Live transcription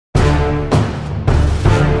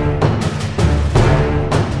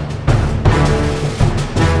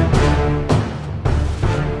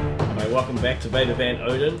welcome back to Vader Van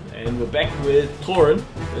Odin, and we're back with Torin.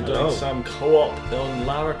 We're doing some co-op on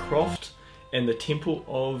Lara Croft and the Temple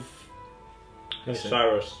of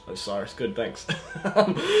Osiris. Osiris, good, thanks.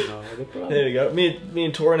 There we go. Me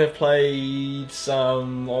and Torin have played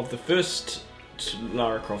some of the first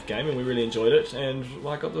Lara Croft game, and we really enjoyed it. And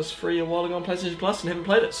I got this free a while ago on PlayStation Plus and haven't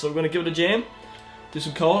played it, so we're going to give it a jam, do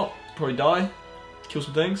some co-op, probably die, kill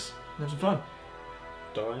some things, and have some fun.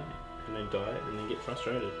 Die, and then die, and then get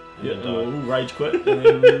frustrated. And Yeah, then die. we'll rage quit,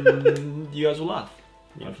 and then you guys will laugh,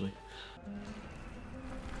 hopefully.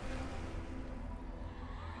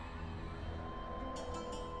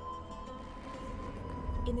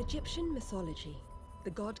 In Egyptian mythology, the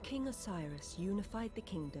god King Osiris unified the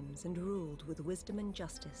kingdoms and ruled with wisdom and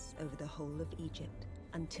justice over the whole of Egypt,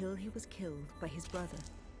 until he was killed by his brother,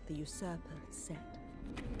 the usurper Set.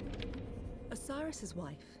 Osiris's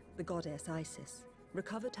wife, the goddess Isis,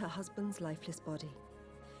 recovered her husband's lifeless body.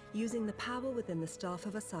 Using the power within the staff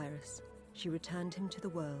of Osiris, she returned him to the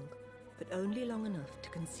world, but only long enough to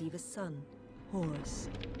conceive a son, Horus.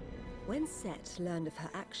 When Set learned of her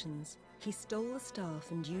actions, he stole the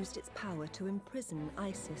staff and used its power to imprison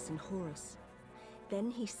Isis and Horus.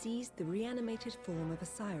 Then he seized the reanimated form of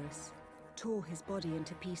Osiris, tore his body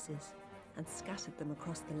into pieces, and scattered them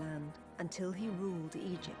across the land until he ruled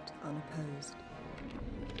Egypt unopposed.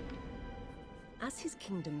 As his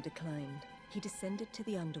kingdom declined, he descended to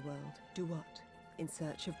the underworld, Duat, in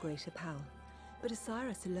search of greater power. But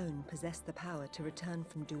Osiris alone possessed the power to return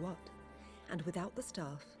from Duat, and without the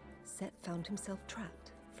staff, Set found himself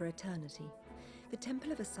trapped for eternity. The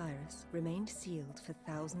Temple of Osiris remained sealed for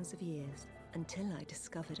thousands of years until I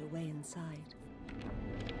discovered a way inside.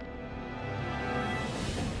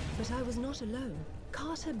 But I was not alone.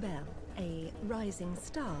 Carter Bell, a rising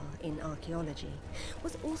star in archaeology,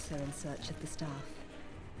 was also in search of the staff.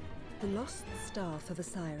 The lost staff of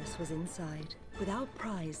Osiris was inside. With our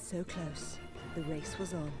prize so close, the race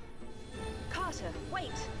was on. Carter,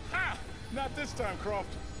 wait! Ha! Not this time,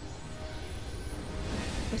 Croft.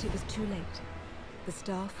 But it was too late. The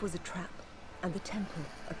staff was a trap, and the temple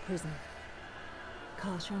a prison.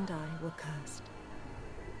 Carter and I were cursed.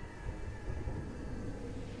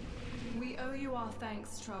 We owe you our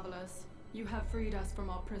thanks, travelers. You have freed us from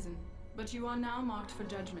our prison, but you are now marked for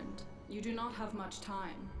judgment. You do not have much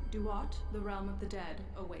time. Duat, the realm of the dead,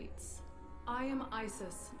 awaits. I am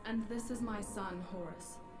Isis, and this is my son,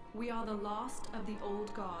 Horus. We are the last of the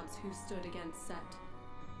old gods who stood against Set.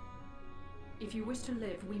 If you wish to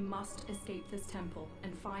live, we must escape this temple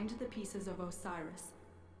and find the pieces of Osiris.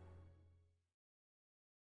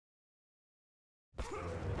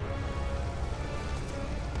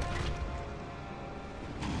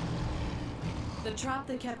 The trap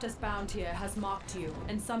that kept us bound here has mocked you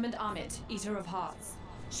and summoned Amit, Eater of Hearts.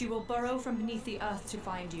 She will burrow from beneath the earth to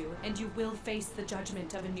find you, and you will face the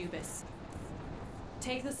judgment of Anubis.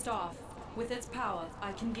 Take the staff. With its power,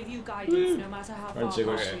 I can give you guidance no matter how far apart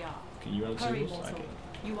we are. Can you run Hurry, circles? mortal. Okay.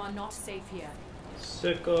 You are not safe here.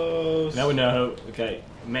 Circles. Now we know. Okay,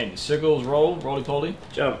 man, circles, roly poly.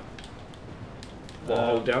 Jump.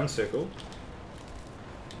 Hold down circle.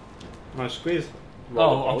 No, squeeze.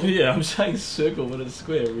 Oh, yeah, I'm saying circle, but it's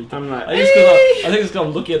square. I'm like, I think it's because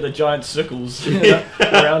I'm looking at the giant circles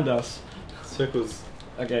around us. Circles.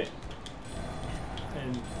 Okay.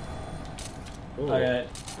 And Ooh, okay.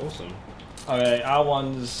 awesome. Okay,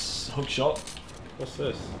 R1's hook shot. What's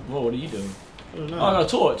this? Whoa, what are you doing? I don't know. Oh, I got a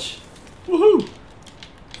torch. Woohoo!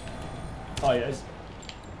 Oh, yeah.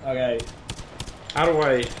 Okay. How do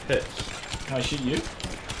I hit? Can I shoot you?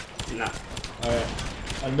 Nah. Okay.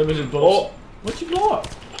 Unlimited bullets. Oh! What'd you blow up?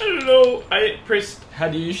 I don't know. I pressed How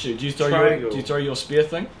do you shoot? Do you throw triangle. do you throw your spear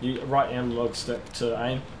thing? You right analog stick to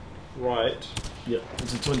aim. right. Yeah,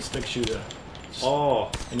 it's a twin stick shooter.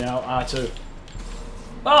 Oh. And now R2.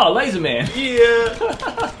 Oh, laser man.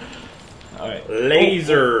 Yeah. Alright.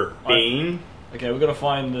 Laser beam. Okay, we've got to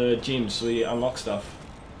find the gems so we unlock stuff.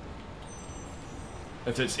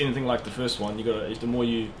 If it's anything like the first one, you got to. The more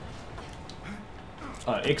you.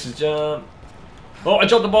 X is jump. Oh, I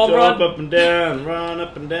dropped the bomb. Jump Run! up and down. Run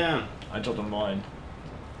up and down. I dropped a mine.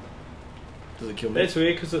 Does it kill me? That's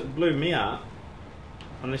weird because it blew me up.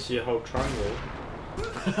 Unless you hold triangle.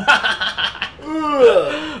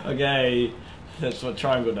 Okay, that's what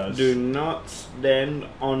triangle does. Do not stand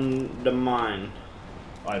on the mine.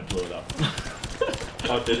 I blew it up.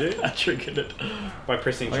 Oh, did you? I triggered it. By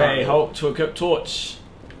pressing Okay, triangle. hold to equip torch.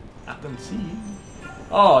 Up and see.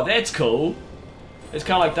 Oh, that's cool. It's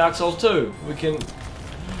kind of like Dark Souls 2. We can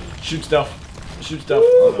shoot stuff. Shoot stuff.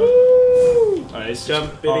 Oh, no. Alright, let's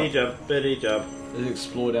Jumpity jumpity jump. Let's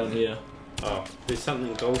explore down here. Oh, there's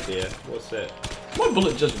something gold there. What's that? My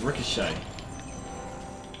bullet just ricochet.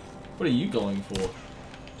 What are you going for?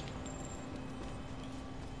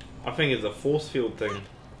 I think it's a force field thing.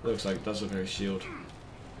 Looks like it does look like a shield.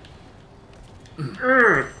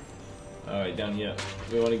 Alright, down here.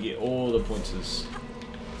 We want to get all the pointers.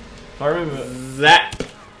 If I remember... That!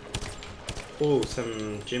 Oh,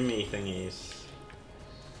 some Jimmy thingies.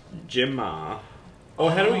 Jimmer. Oh,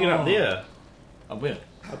 how do we get up there? Up where?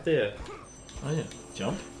 Up there. Oh yeah.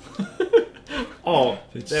 Jump? Oh,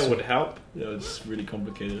 It's that so- would help. Yeah, it's really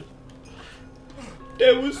complicated.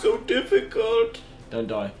 That was so difficult. Don't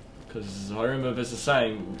die. Because I remember if it's the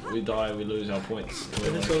same, we die, we lose our points.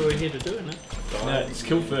 But that's what we're here to do, isn't it? No, it's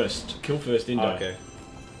kill first. Kill first, then die. Okay.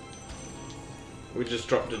 We just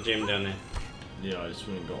dropped a gem down there. Yeah, I just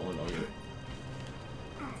went and got one. Okay.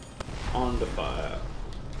 On the fire.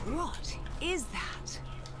 What is that?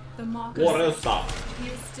 The marker What says is that? he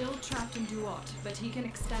is still trapped in Duat, but he can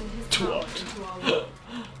extend his Duat. power into our world.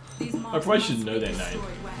 These I marks probably must should know be that name. destroyed I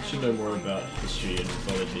wherever should know more we find about them. history and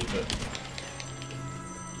mythology, but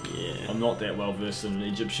Yeah. I'm not that well versed in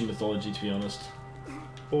Egyptian mythology, to be honest.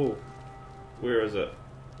 Oh, where is it?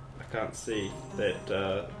 I can't see that.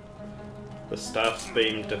 The staff's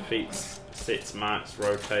beam defeats, sets marks,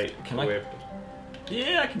 rotate. Can I- weapon.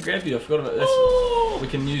 Yeah, I can grab you. I forgot about this. We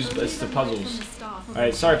can use it's the puzzles. From the staff of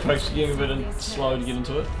Alright, sorry folks, Osiris for getting a bit these slow to days. get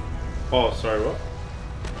into it. Oh, sorry, what?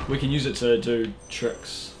 We can use it to do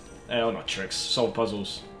tricks. Oh, not tricks, solve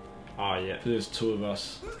puzzles. Oh, yeah. There's two of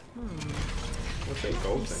us. What's that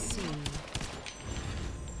gold thing? See.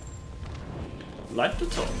 Light the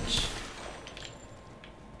torch.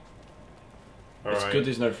 It's Alright. good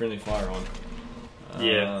there's no friendly fire on.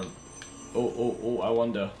 Yeah. Oh, I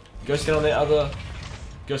wonder. Go stand on that other...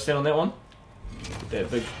 Go stand on that one. That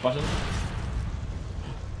big button.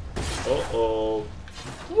 Uh-oh.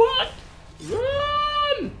 What?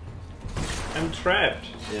 Run! I'm trapped.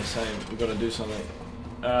 Yeah, same. We gotta do something.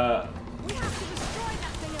 We have to destroy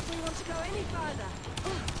that thing if we want to go any further.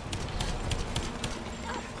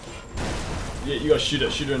 Yeah, you gotta shoot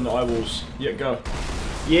it. Shoot it in the eyeballs. Yeah, go.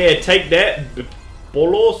 Yeah, take that,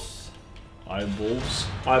 bolos. Eyeballs.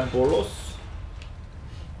 Bolos.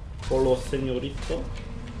 Bolos, señorito.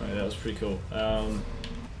 Alright, that was pretty cool. We're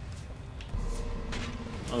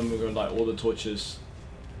gonna light all the torches.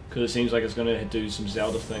 Because it seems like it's gonna do some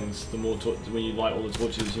Zelda things. The more when you light all the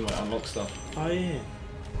torches, you might unlock stuff. Oh, yeah.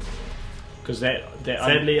 Because that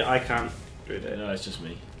Sadly, I can't do that. no, it's just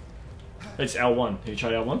me. It's L1. Have you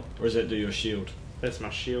tried L1? Or does that do your shield? That's my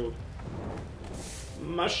shield.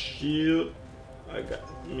 My shield. I got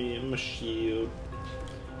me my shield.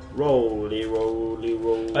 Roly, roly,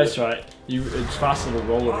 roly. That's right. It's faster to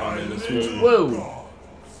roll around in this world. Whoa! Whoa!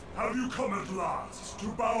 Have you come at last to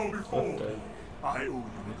bow before What the- me? I owe you a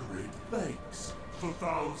great thanks. For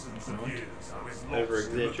thousands of years I was lost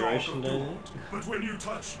Over-exaggeration, in the dark don't of it? thought. But when you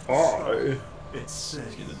touched the Oh. stone, it said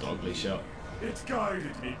Let's get the dog leash out. it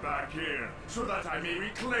guided me back here so that I may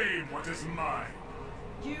reclaim what is mine.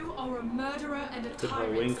 You are a murderer and a Did my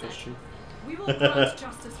tyrant. wing Seth. costume. We will grant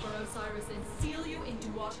justice for Osiris and seal you in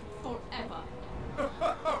Duat forever.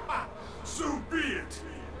 So be it.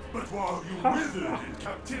 But while you withered in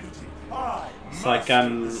captivity, I It's like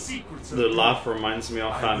mastered the secrets of the God. laugh reminds me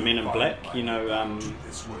of I will Men in find Black. my You know, way to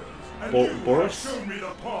this world. And Bo- you have Boris? shown me the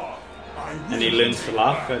path. I and he will learns to take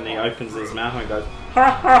laugh back and he my opens his word. mouth and goes.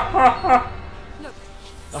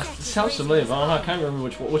 Look. It sounds familiar, but I can't remember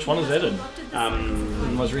which one is that in.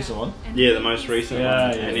 The most recent one. Yeah, the most recent Yeah,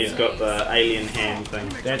 one. yeah, And he's yeah. got the alien hand thing.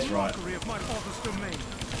 That's right.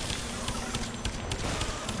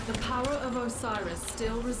 The power of Osiris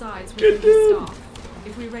still resides Good within his dude. staff.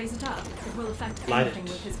 If we raise it up, it will affect Light anything it.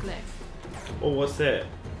 with his glyph. Oh, what's that?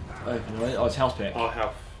 Open it. Oh, it's house pack. Oh,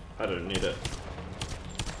 how? I don't need it.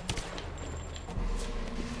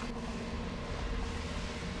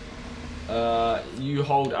 You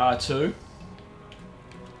hold R2.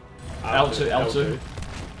 L2.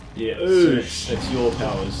 Yeah, so Oosh. it's your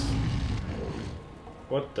powers.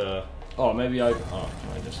 What the? Oh, maybe I. Oh,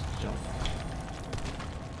 can I just jump?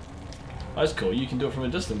 That's cool. You can do it from a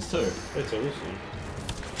distance too. That's awesome.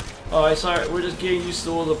 Alright, so we're just getting used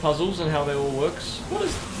to all the puzzles and how they all works.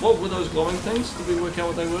 What were those glowing things? Did we work out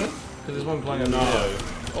what they were? Because there's one glowing over there. No.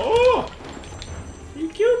 Oh! You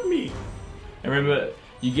killed me. And remember,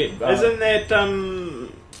 you get. Isn't that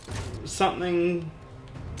something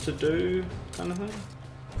to do kind of thing?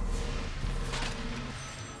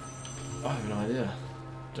 I have no idea.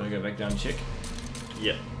 Do I go back down and check?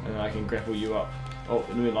 Yep. And then I can grapple you up. Oh,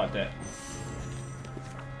 let me like that.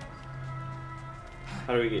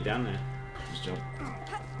 How do we get down there? Just jump.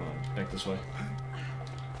 Oh, back this way.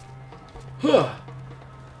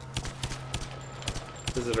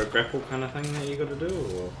 Is it a grapple kind of thing that you got to do,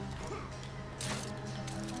 or?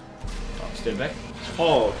 Stand back.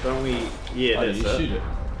 Oh, don't we? Yeah, Oh, that's you it. shoot it.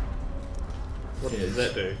 What does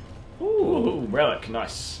that do? Ooh, relic,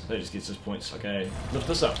 nice. That just gets us points. Okay, lift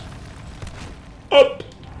this up. Up!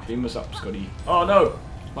 Beam us up, Scotty. Oh no!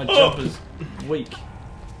 My jump is weak.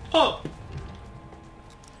 Up!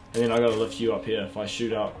 And then I gotta lift you up here. If I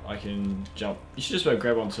shoot up, I can jump. You should just go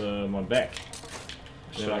grab onto my back.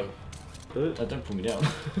 So, Don't pull me down.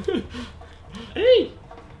 hey!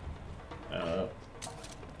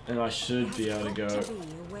 And I should be able to go.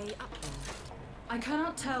 I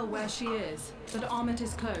cannot tell where she is, but Amit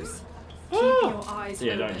is close. Ah! Keep your eyes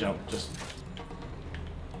Yeah, open. don't jump. Just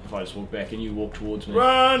if I just walk back and you walk towards me.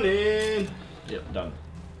 Running! Yep, done.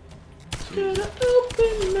 Gotta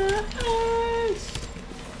open my eyes.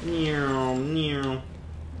 Meow, meow.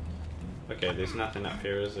 Okay, there's nothing up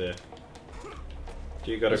here, is there?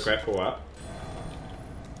 Do you gotta grapple up?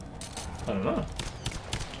 I don't know.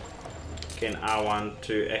 Can R1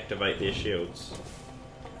 to activate their shields?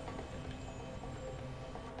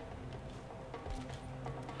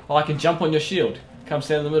 Oh, I can jump on your shield. Come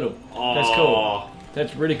stand in the middle. That's cool.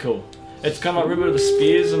 That's really cool. It's kind of like, remember the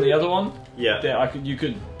spears in the other one? Yeah. That you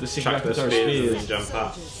could the second I Chuck could the throw spears and spears. jump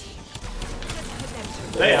up.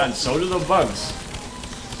 They aren't soldiers or bugs.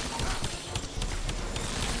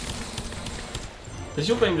 Does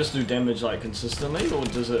your beam just do damage like consistently, or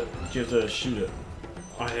do you have to shoot it?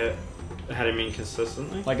 How do you mean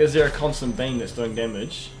consistently? Like, is there a constant beam that's doing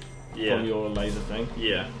damage Yeah. from your laser thing?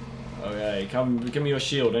 Yeah. Okay, come give me your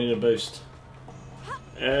shield. I need a boost.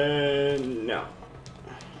 No.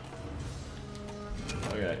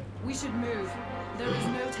 Okay. We should move. There is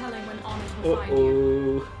no telling when Amit will find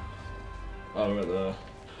you. Uh-oh. Oh, we're at the.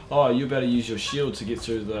 Oh, you better use your shield to get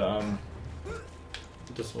through the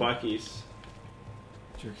The spikies.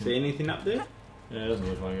 do you Is there reckon- anything up there? Yeah, it doesn't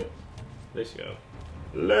look like it. Let's go.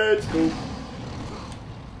 Let's go.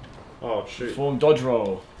 Oh shoot. Form dodge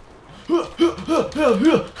roll.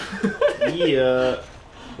 Yeah.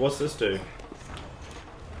 What's this do?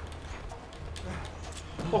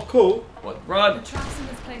 Oh cool. What? The Run! traps in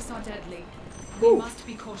this place are deadly. We must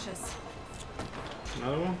be cautious.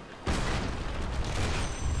 Another one?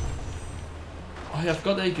 Oh yeah, I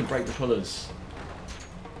forgot that you could break the pillars.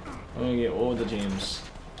 I'm gonna get all the gems.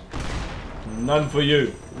 None for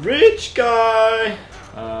you. Rich guy!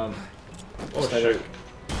 Um. Oh stay shoot.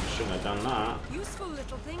 back. Shouldn't have done that. Useful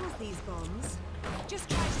little things, these bombs. Just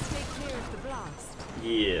try to stay clear of the blast.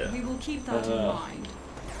 Yeah. We will keep that in mind.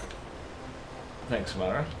 Thanks,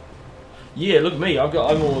 Lara. Yeah, look at me. I'm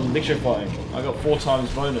all electrifying. I got 4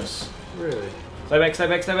 times bonus. Really? Stay back, stay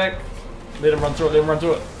back, stay back. Let him run through it, let him run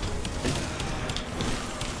through it.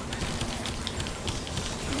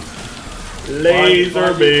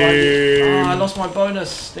 Laser beam! Oh, I lost my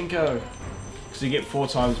bonus, Stinko. Because you get 4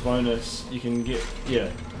 times bonus, you can get, yeah.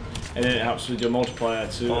 And then it helps with your multiplier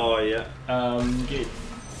to Oh yeah. get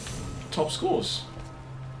top scores.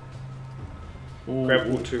 Ooh, Grab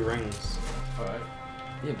all ooh. 2 rings. Alright.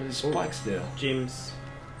 Yeah, but there's spikes there. Gems.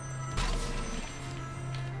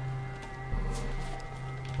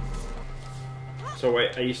 So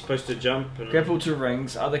wait, are you supposed to jump? And... Grapple 2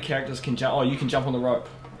 rings, other characters can jump. Oh, you can jump on the rope.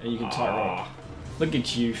 And you can tight rope. Look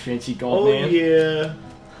at you, fancy gold Oh man. yeah.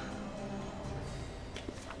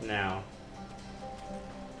 Now.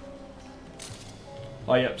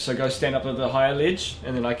 Oh, yep, so go stand up at the higher ledge,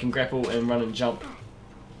 and then I can grapple and run and jump.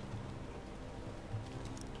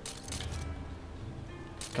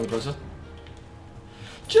 Come closer.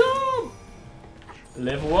 Jump!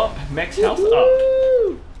 Level up, max health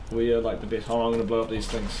up. We are like the best. Hold on, I'm gonna blow up these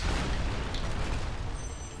things.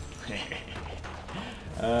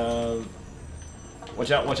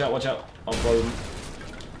 Watch out, watch out, watch out. I'll blow them.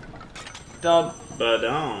 Done.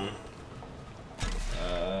 Badon.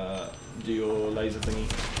 Do your laser thingy.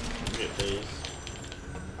 Get these.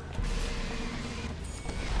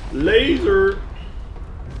 Laser!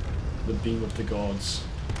 The beam of the gods.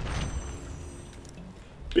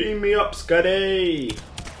 Beam me up, Scuddy!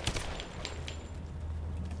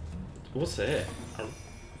 What's that?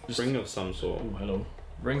 A ring of some sort. Oh, hello.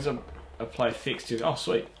 Rings apply effects to. Oh,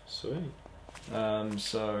 sweet. Sweet.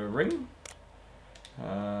 So ring.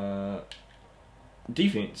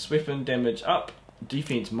 Defense, weapon damage up,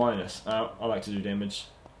 defense minus. I like to do damage.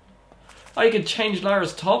 Oh, you can change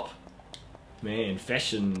Lara's top. Man,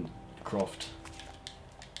 fashion Croft.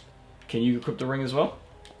 Can you equip the ring as well?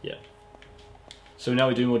 Yeah. So now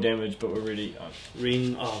we do more damage, but we're ready.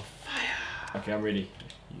 Ring of fire. Okay, I'm ready.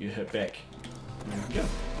 You hit back. There we go.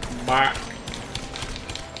 Back.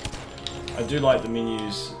 I do like the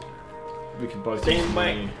menus. We can both Stand use the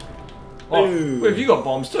back. menu. Oh, Ooh. wait, have you got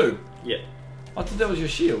bombs too? Yeah. I thought that was your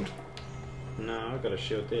shield. No, I got a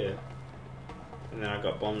shield there. And then I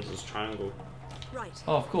got bombs as triangle. Right.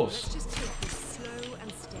 Oh, of course. Let's just take this slow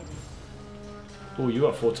and steady. Oh, you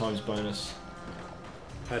got 4 times bonus.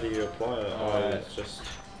 How do you apply it? Oh, it's just...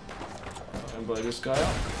 And blow this guy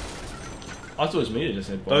up. I thought it was me that just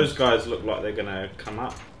had bombs. Those guys look like they're gonna come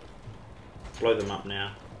up. Blow them up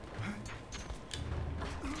now.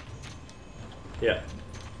 Yeah.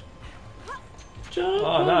 Jump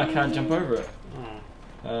Oh no, I can't jump over it.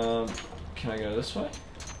 Oh, Can I go this way?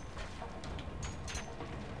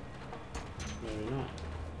 maybe not.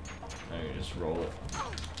 No, you just roll it.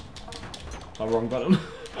 Oh, wrong button.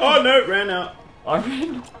 Oh no, ran out. I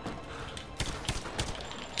ran.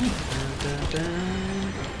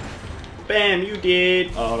 Bam, you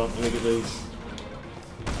did. Oh, hold on, let me get these.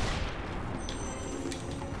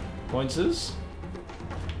 Pointers.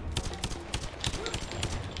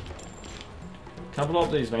 Can I blow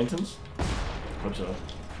up these lanterns? Hope so.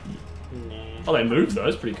 Nah. Oh, they move though,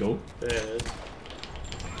 that's pretty cool. There.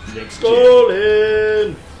 Next gen.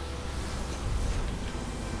 Golden.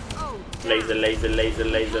 Oh, Laser, laser, laser,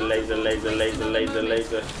 laser, laser, laser, laser, laser,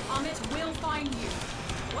 laser. Amit will find you.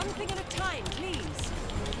 one thing at a time, please.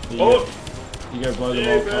 Oh, You go blow them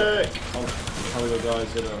stay up. back. How the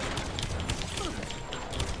guys that are...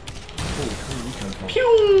 Oh, where are you coming from?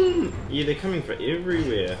 Pew! Yeah, they're coming from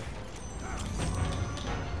everywhere.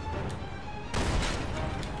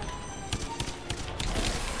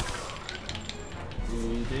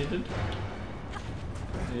 You dead?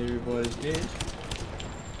 Everybody's dead.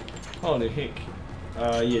 Oh the heck.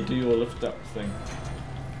 Yeah, do your lift up thing.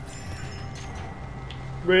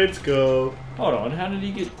 Let's go. Hold on, how did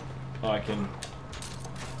he get... Oh, I can...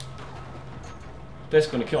 That's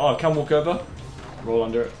gonna kill... Oh, come walk over. Roll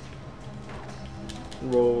under it.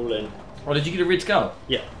 Rolling. Oh, did you get a red skull?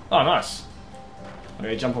 Yeah. Oh, nice.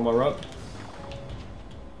 Okay, jump on my rope.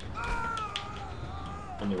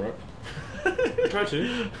 On the rope. Try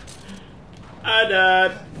to. I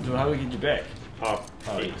died. So how do we get you back? Oh, Oh,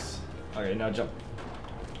 thanks. Okay, now jump.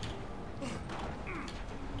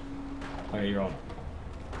 Okay, you're on.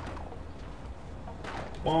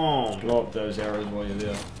 Boom. Blow up those arrows while you're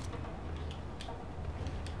there.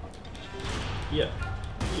 Yeah.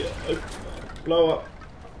 Yeah. Blow up.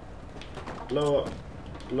 Blow up.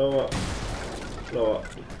 Blow up. Blow up.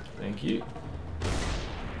 Thank you.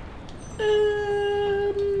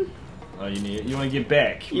 Oh, you want to get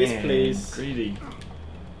back? Yes, Man, please. Greedy.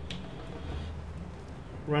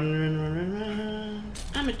 Run, run, run, run, run.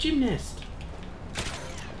 I'm a gymnast.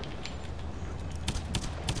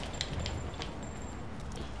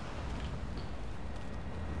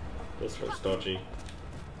 This looks dodgy.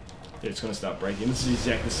 Yeah, it's gonna start breaking. This is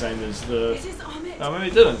exactly the same as the... It is Amit. No, maybe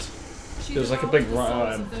it didn't. She There was like a big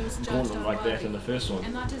devours the souls of those judged gauntlet like that unworthy, in the first one.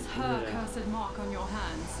 And that is her Yeah. cursed mark on your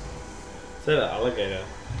hands. Is that an alligator?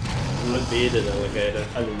 A bearded alligator.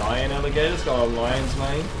 A lion alligator? It's got a lion's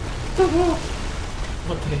mane.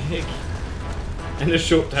 What the heck? And a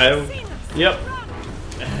short tail. Yep.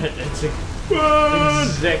 It's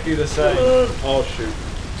exactly the same. Oh shoot.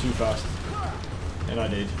 Too fast. And I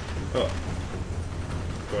did. Oh.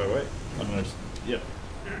 Do I wait? I don't know. Yep.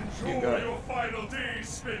 Enjoy going. your final days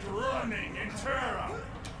spent running in terror.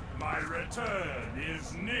 My return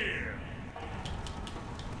is near.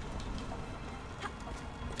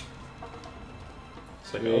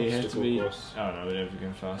 It's like We an had to obstacle be... course. Oh no, we don't have to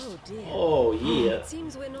go fast. Oh dear. Oh yeah. It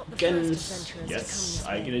seems we're not the Guns. first adventurers Yes, to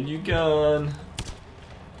come I this get way. a new gun.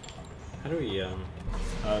 How do we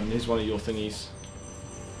Here's one of your thingies.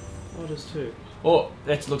 what is two? Oh,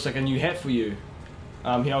 that looks like a new hat for you.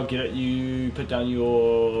 Here, I'll get it. You put down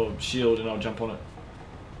your shield and I'll jump on it.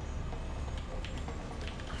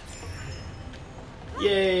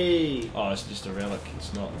 Yay! Oh, it's just a relic.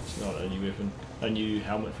 It's not a new weapon. A new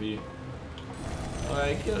helmet for you.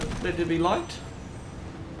 Alright, let there be light.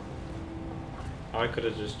 I could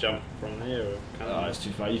have just jumped from there. Or can't Oh, I? it's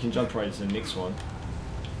too far. You can jump right to the next one.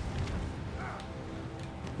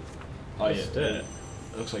 Oh yeah, What's that. that?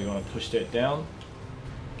 It looks like you want to push that down.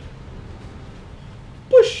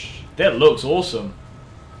 Push! That looks awesome.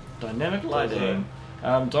 Dynamic Does lighting. Do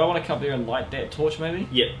I want to come there and light that torch maybe?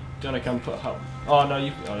 Yep. Do you want to come put up? Oh no,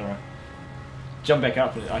 you. Oh, alright. Jump back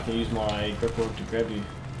up and I can use my grip hook to grab you.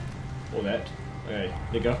 Or that. Okay,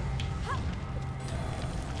 there you go.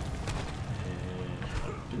 And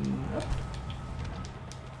open up.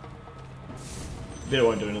 That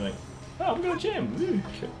won't do anything. Oh, I'm gonna jam. Woo.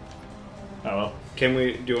 Oh well. Can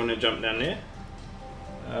we? Do you want to jump down there?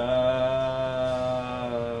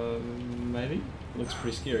 Maybe. Looks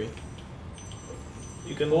pretty scary.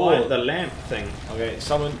 You can Oh. light the lamp thing. Okay,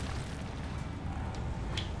 someone.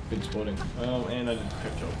 Good spotting. Oh, and I did a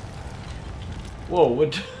crap job. Whoa,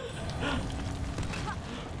 what?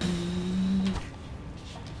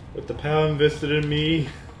 With the power invested in me.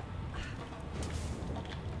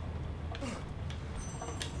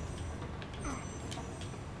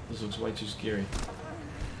 This looks way too scary.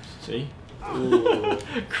 See? Ooh.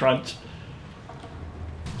 Crunch.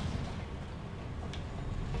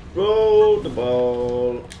 Roll the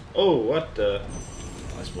ball. Oh, what the?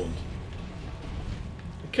 I spawned.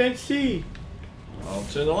 I can't see. I'll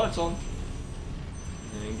turn the lights on.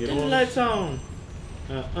 And get Turn the on. lights on.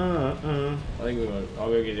 I think I'll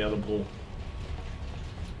go get the other ball.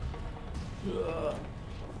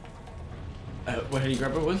 What do you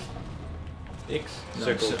grab it with? X? No,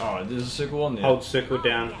 Circle. Oh, there's a circle on there. Hold circle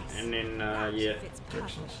down and then, yeah.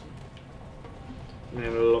 Directions. And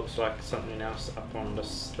then it looks like something else up on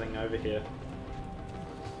this thing over here.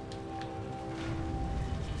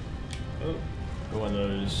 Oh. One of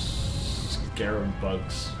those scarab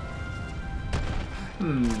bugs.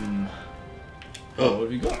 Hmm. Oh, what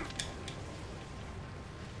have you got?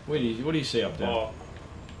 What do you see up there? Oh,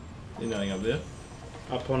 There's nothing up there.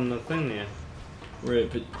 up on the thing there. Where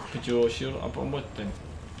put your shield up on what thing?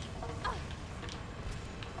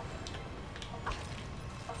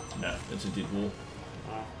 No, it's a dead wall.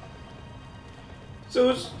 Oh. So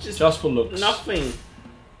it's Just for looks. nothing.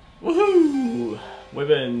 Woohoo!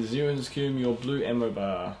 Weapons, you consume your blue ammo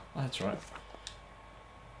bar. Oh, that's right.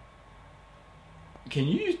 Can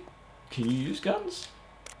you use guns?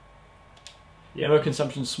 Yeah. Ammo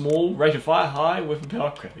consumption small, rate of fire high, weapon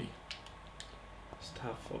power crappy.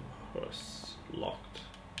 Staff of horse locked.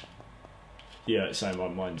 Yeah,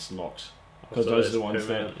 same. Mine's locked. Oh, Because so those are it's the ones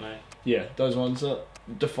that. permanently. Yeah, those ones are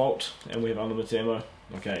default, and we have unlimited ammo.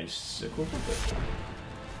 Okay, circle.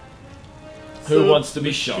 Who wants to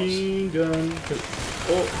be shot? Machine gun.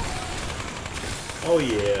 Oh. Oh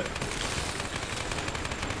yeah.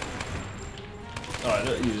 Alright,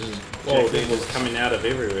 that uses. Oh, they're just coming out of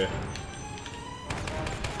everywhere.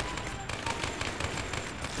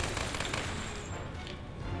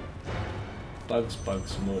 Bugs,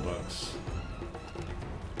 bugs, more bugs.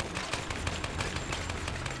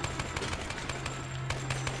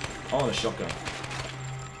 I want a shotgun.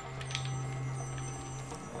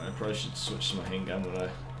 I probably should switch to my handgun when I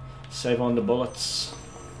save on the bullets.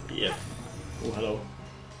 Yep. Oh, hello.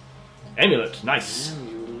 Amulet, nice.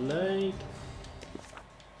 Amulet.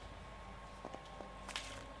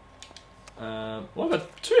 What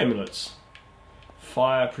about 2 amulets?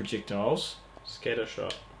 Fire projectiles. Scatter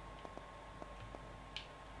shot.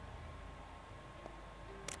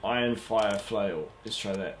 Iron fire flail. Let's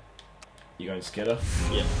try that. You going scatter?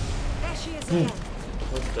 Yep. There she is again.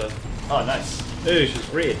 What the? Oh, nice. Ooh, she's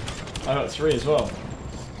red. I got 3 as well.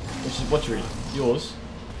 What's red? Yours?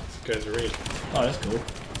 This goes red. Oh, that's cool.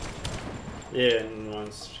 Yeah, and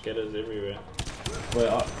one scatters everywhere.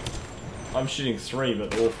 Well, I'm shooting 3,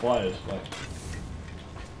 but they're all fired. Like,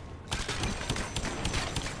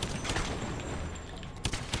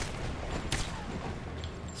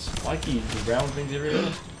 spiky round things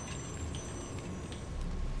everywhere.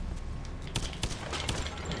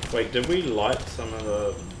 Wait, did we light some of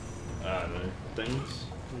the I don't know. things?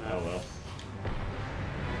 Oh well.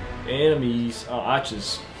 Enemies. Oh,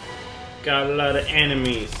 archers. Got a lot of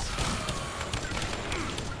enemies.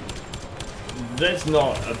 That's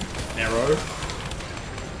not an arrow.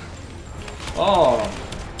 Oh,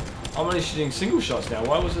 I'm only shooting single shots now.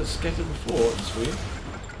 Why was it scattered before? It's weird.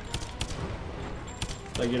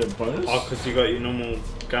 Did I get a bonus? Oh, because you got your normal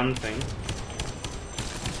gun thing.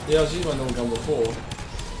 Yeah, I was using my normal gun before.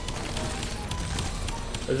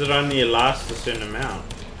 Does it only last a certain amount?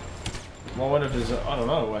 Well, I wonder if there's I don't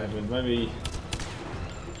know what happened. Maybe.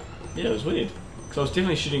 Yeah, it was weird. Because I was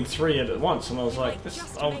definitely shooting 3 at once, and I was like,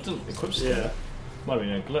 this, I didn't equip stuff. Yeah. Might have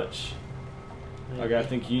been a glitch. Okay, I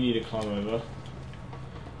think you need to climb over.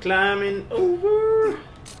 Climbing over.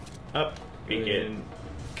 Up. We get. And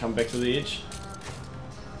come back to the edge.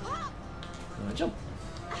 And I jump.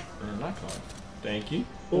 And I climb. Thank you.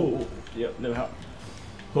 Oh, yep, never help.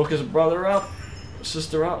 Hook his brother up.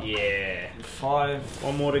 Sister up. Yeah. 5.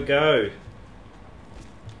 One more to go.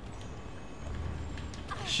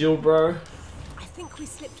 Shield, bro. I think we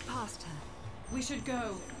slipped past her. We should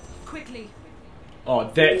go. Quickly. Oh,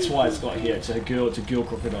 that's why it's got here. It's a girl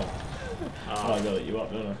crocodile. Oh, I gotta let you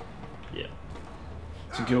up, don't I? Yeah.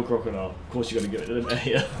 It's a girl crocodile. Of course you gotta get it in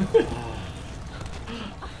here.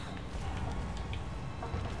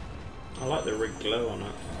 I like the red glow on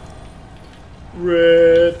it.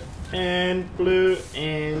 Red and blue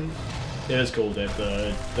and... Yeah, it's cool that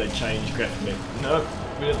they change graphically. Nope,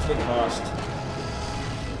 we didn't think past.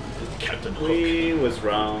 Captain Hook. We was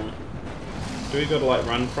wrong. Do we gotta like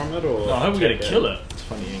run from it or... No, I hope we gotta attack kill it. It's a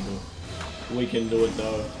funny angle. We can do it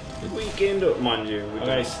though. We can do it, mind you.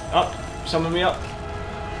 Okay, up. Summon me up.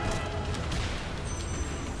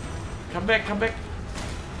 Come back, come back.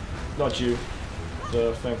 Not you.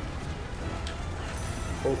 The thing.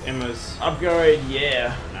 Oh, Emma's. Upgrade,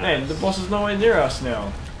 yeah. Nice. Man, the boss is nowhere near us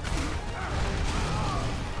now.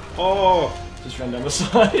 Oh! Just ran down the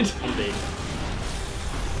side. Indeed.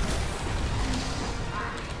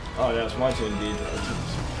 Oh, yeah, it's my turn, dude.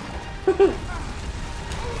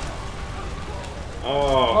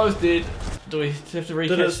 Oh! I was dead. Do we have to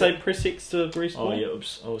recast Did it say that? press X to respawn? Oh, yeah,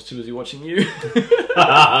 oops. I was too busy watching you.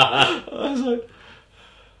 I was like...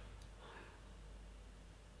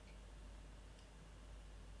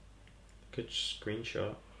 Good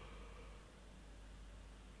screenshot.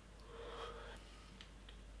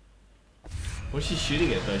 What's she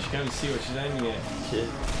shooting at though? She can't even see what she's aiming at. Shit.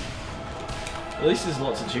 At least there's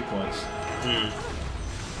lots of checkpoints. Hmm.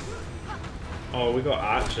 Oh, we got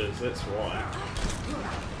archers, that's why.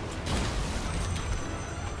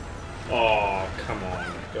 Oh, come on,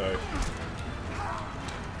 go.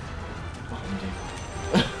 Oh, I'm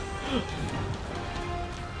dead.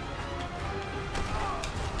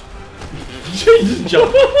 Jesus,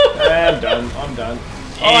 jump! I'm done. I'm done.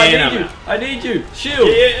 Oh, I need you! I need you! Shield!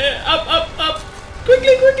 Yeah, up!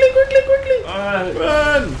 Quickly!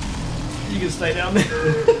 Run! You can stay down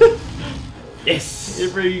there. Yes!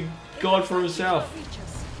 Every god for himself.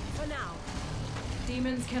 For now.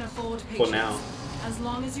 Demons can afford patience. For now. As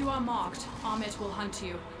long as you are marked, Amit will hunt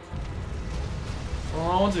you. Oh,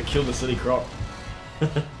 I want to kill the city crop.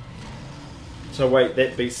 So wait,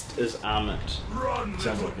 that beast is armored. Run,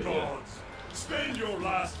 Sounds little like it, yeah. gods. Spend your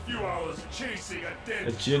last few hours chasing a dead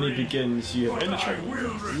The journey tree. begins. You have But I entered.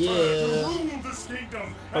 will return Yeah. to rule this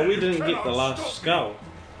kingdom. But and we you didn't get cannot the last stop skull. me.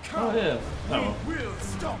 Oh yeah. Oh well. We will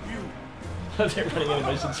stop you. They're running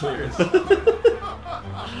animation serious. I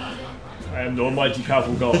am the almighty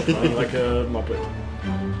powerful god, running like a muppet.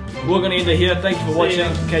 We're going to end it here. Thank you for watching.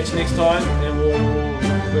 ya. Catch you next time, and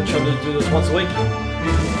we'll try to do this once a week. Okay.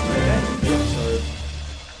 Yeah, so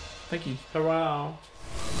thank you. Hurrah!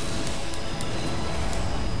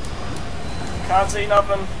 Can't see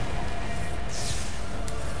nothing.